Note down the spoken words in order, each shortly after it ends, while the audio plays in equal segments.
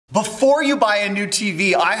Before you buy a new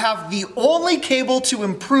TV, I have the only cable to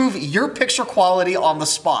improve your picture quality on the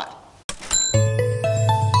spot.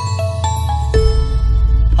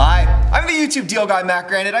 Hi, I'm the YouTube deal guy, Matt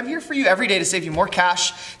Granite. I'm here for you every day to save you more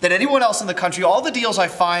cash than anyone else in the country. All the deals I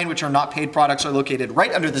find, which are not paid products, are located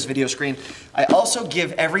right under this video screen. I also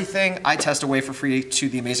give everything I test away for free to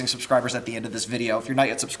the amazing subscribers at the end of this video. If you're not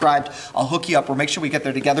yet subscribed, I'll hook you up. We'll make sure we get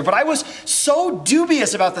there together. But I was so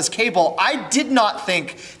dubious about this cable, I did not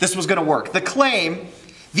think this was gonna work. The claim,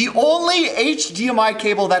 the only HDMI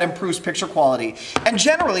cable that improves picture quality. And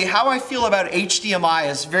generally, how I feel about HDMI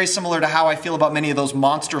is very similar to how I feel about many of those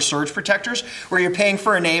monster surge protectors, where you're paying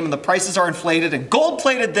for a name and the prices are inflated and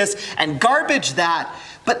gold-plated this and garbage that.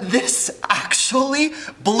 But this actually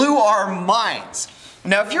blew our minds.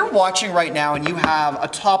 Now, if you're watching right now and you have a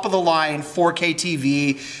top-of-the-line 4K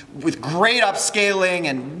TV with great upscaling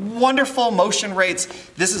and wonderful motion rates,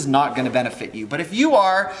 this is not going to benefit you. But if you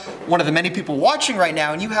are one of the many people watching right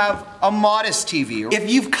now and you have a modest TV, if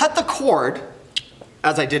you've cut the cord,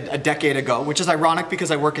 as I did a decade ago, which is ironic because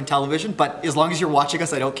I work in television, but as long as you're watching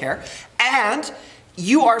us, I don't care, and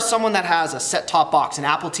you are someone that has a set-top box, an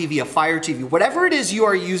Apple TV, a Fire TV, whatever it is you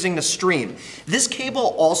are using to stream, this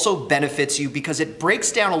cable also benefits you because it breaks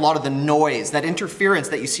down a lot of the noise, that interference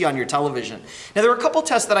that you see on your television. Now, there were a couple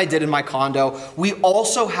tests that I did in my condo. We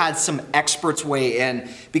also had some experts weigh in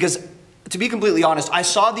because, to be completely honest, I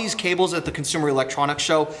saw these cables at the Consumer Electronics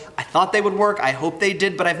Show. I thought they would work. I hope they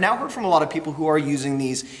did, but I've now heard from a lot of people who are using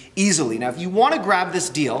these easily. Now, if you want to grab this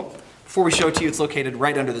deal, before we show it to you, it's located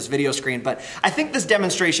right under this video screen, but I think this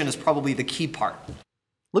demonstration is probably the key part.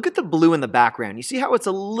 Look at the blue in the background. You see how it's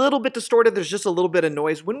a little bit distorted? There's just a little bit of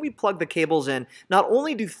noise. When we plug the cables in, not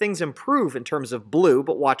only do things improve in terms of blue,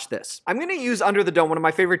 but watch this. I'm gonna use Under the Dome, one of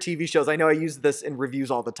my favorite TV shows. I know I use this in reviews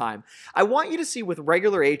all the time. I want you to see with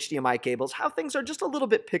regular HDMI cables how things are just a little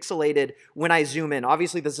bit pixelated when I zoom in.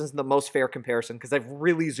 Obviously, this isn't the most fair comparison because I've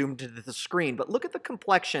really zoomed into the screen, but look at the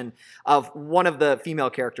complexion of one of the female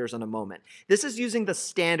characters in a moment. This is using the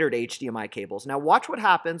standard HDMI cables. Now watch what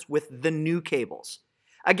happens with the new cables.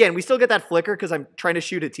 Again, we still get that flicker because I'm trying to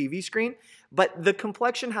shoot a TV screen, but the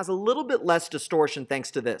complexion has a little bit less distortion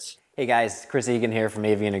thanks to this. Hey guys, Chris Egan here from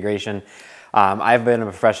AV Integration. I've been a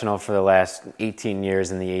professional for the last 18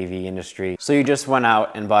 years in the AV industry. So you just went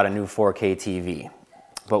out and bought a new 4K TV.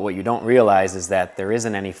 But what you don't realize is that there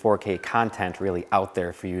isn't any 4K content really out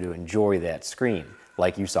there for you to enjoy that screen,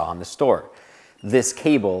 like you saw in the store. This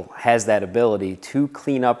cable has that ability to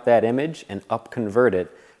clean up that image and up-convert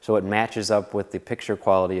it so it matches up with the picture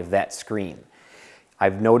quality of that screen.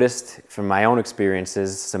 I've noticed from my own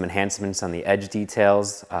experiences some enhancements on the edge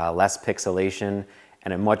details, less pixelation,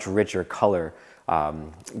 and a much richer color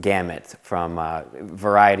gamut from a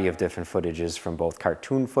variety of different footages from both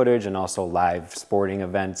cartoon footage and also live sporting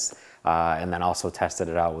events, and then also tested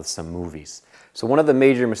it out with some movies. So one of the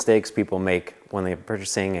major mistakes people make when they're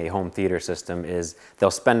purchasing a home theater system is they'll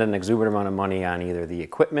spend an exuberant amount of money on either the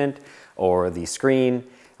equipment or the screen,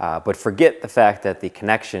 but forget the fact that the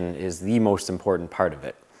connection is the most important part of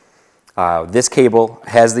it. This cable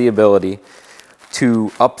has the ability to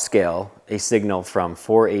upscale a signal from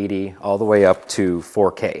 480 all the way up to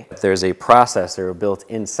 4K. There's a processor built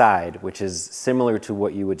inside which is similar to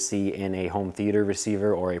what you would see in a home theater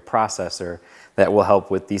receiver or a processor that will help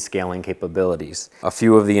with these scaling capabilities. A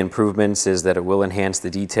few of the improvements is that it will enhance the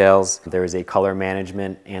details. There is a color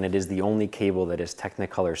management, and it is the only cable that is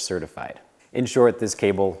Technicolor certified. In short, this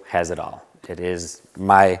cable has it all. It is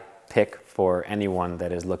my pick for anyone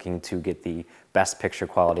that is looking to get the best picture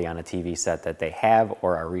quality on a TV set that they have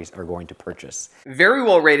or are going to purchase. Very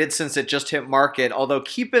well rated since it just hit market, although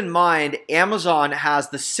keep in mind Amazon has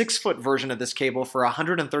the 6-foot version of this cable for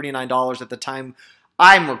 $139 at the time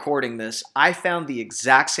I'm recording this. I found the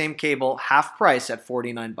exact same cable, half price at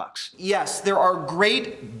 49 bucks. Yes, there are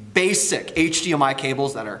great basic HDMI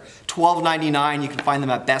cables that are $12.99. You can find them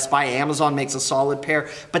at Best Buy. Amazon makes a solid pair,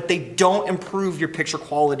 but they don't improve your picture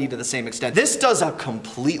quality to the same extent. This does a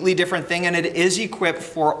completely different thing, and it is equipped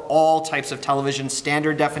for all types of television.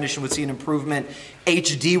 Standard definition would see an improvement.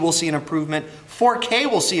 HD will see an improvement. 4K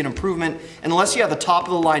will see an improvement. And unless you have the top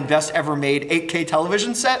of the line, best ever made 8K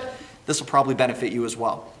television set, this will probably benefit you as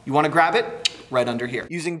well. You want to grab it? Right under here.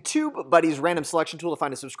 Using TubeBuddy's random selection tool to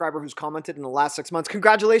find a subscriber who's commented in the last 6 months.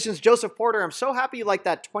 Congratulations, Joseph Porter. I'm so happy you like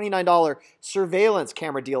that $29 surveillance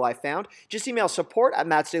camera deal I found. Just email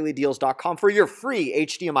support@mattsdailydeals.com for your free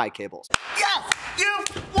HDMI cables. Yes,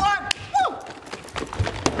 you've won! Woo!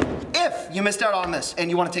 If you missed out on this and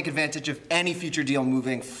you want to take advantage of any future deal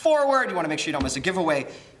moving forward, you want to make sure you don't miss a giveaway,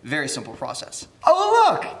 very simple process. Oh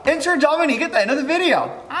look, intern Dominique at the end of the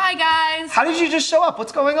video. Hi guys. How did you just show up?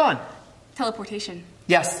 What's going on? Teleportation.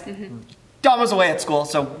 Yes. Dom was away at school,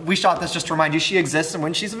 so we shot this just to remind you she exists, and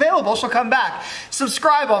when she's available, she'll come back.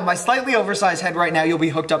 Subscribe on my slightly oversized head right now. You'll be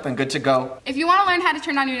hooked up and good to go. If you want to learn how to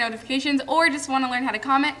turn on your notifications or just want to learn how to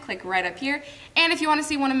comment, click right up here. And if you want to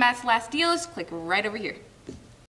see one of Matt's last deals, click right over here.